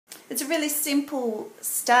It's a really simple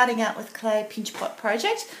starting out with clay pinch pot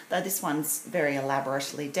project, though this one's very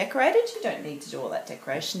elaborately decorated. You don't need to do all that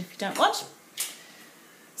decoration if you don't want.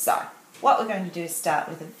 So what we're going to do is start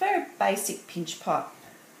with a very basic pinch pot.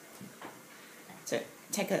 So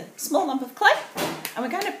take a small lump of clay and we're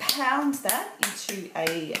going to pound that into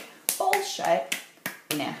a ball shape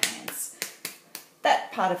in our hands.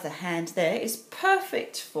 That part of the hand there is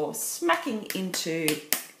perfect for smacking into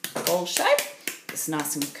ball shape. It's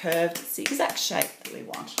nice and curved. It's the exact shape that we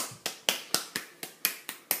want.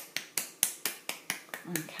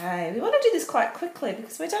 Okay, we want to do this quite quickly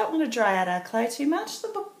because we don't want to dry out our clay too much.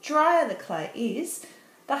 The drier the clay is,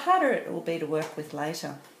 the harder it will be to work with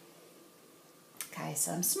later. Okay,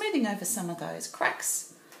 so I'm smoothing over some of those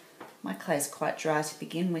cracks. My clay is quite dry to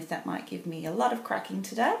begin with. That might give me a lot of cracking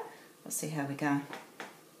today. We'll see how we go.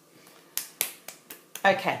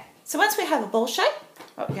 Okay, so once we have a ball shape,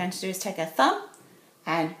 what we're going to do is take our thumb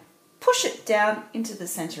and push it down into the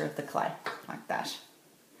centre of the clay, like that.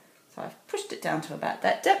 So I've pushed it down to about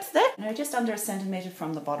that depth there, just under 1 centimetre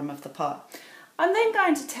from the bottom of the pot. I'm then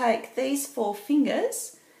going to take these 4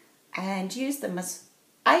 fingers and use them as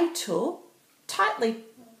a tool, tightly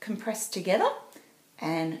compressed together,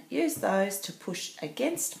 and use those to push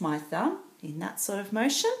against my thumb in that sort of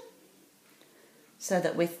motion, so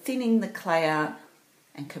that we're thinning the clay out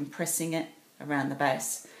and compressing it around the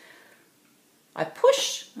base. I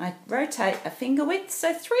push, I rotate a finger width,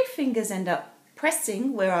 so 3 fingers end up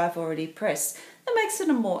pressing where I've already pressed. That makes it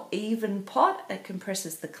a more even pot. It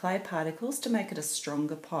compresses the clay particles to make it a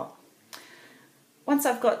stronger pot. Once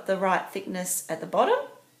I've got the right thickness at the bottom,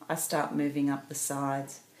 I start moving up the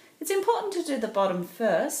sides. It's important to do the bottom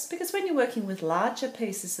first because when you're working with larger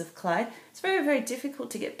pieces of clay, it's very, very difficult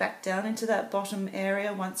to get back down into that bottom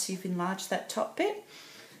area once you've enlarged that top bit.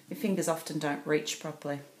 Your fingers often don't reach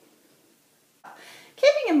properly.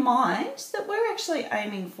 Keeping in mind that we're actually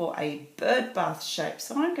aiming for a bird bath shape,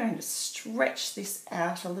 so I'm going to stretch this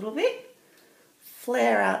out a little bit,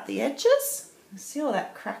 flare out the edges. See all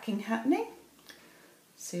that cracking happening?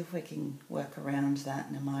 See if we can work around that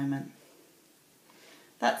in a moment.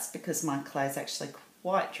 That's because my clay is actually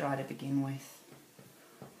quite dry to begin with.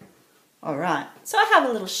 Alright, so I have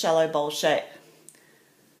a little shallow bowl shape.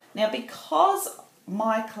 Now because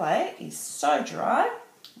my clay is so dry,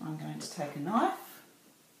 I'm going to take a knife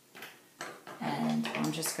and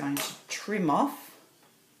I'm just going to trim off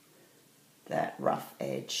that rough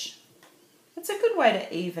edge. It's a good way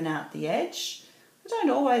to even out the edge. I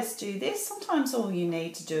don't always do this. Sometimes all you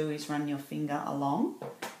need to do is run your finger along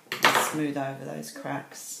and smooth over those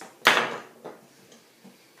cracks.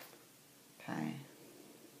 Okay.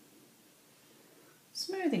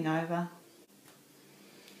 Smoothing over.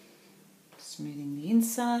 Smoothing the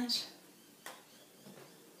inside.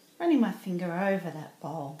 Running my finger over that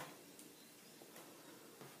bowl.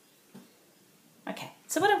 Okay,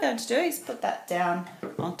 so what I'm going to do is put that down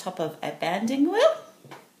on top of a banding wheel.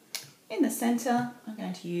 In the centre, I'm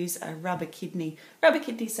going to use a rubber kidney. Rubber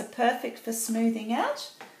kidneys are perfect for smoothing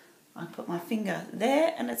out. I put my finger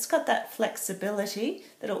there and it's got that flexibility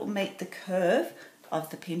that it will meet the curve of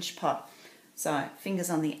the pinch pot. So fingers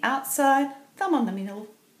on the outside, thumb on the middle,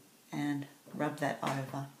 and rub that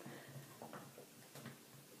over.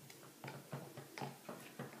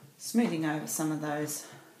 Smoothing over some of those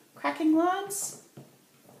cracking lines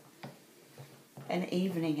and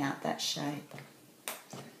evening out that shape.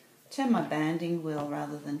 Turn my banding wheel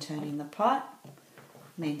rather than turning the pot.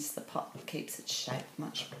 Means the pot keeps its shape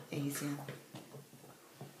much easier.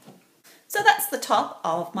 So that's the top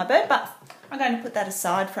of my bird bath. I'm going to put that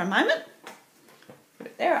aside for a moment. Put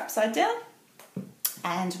it there upside down.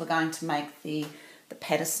 And we're going to make the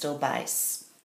pedestal base.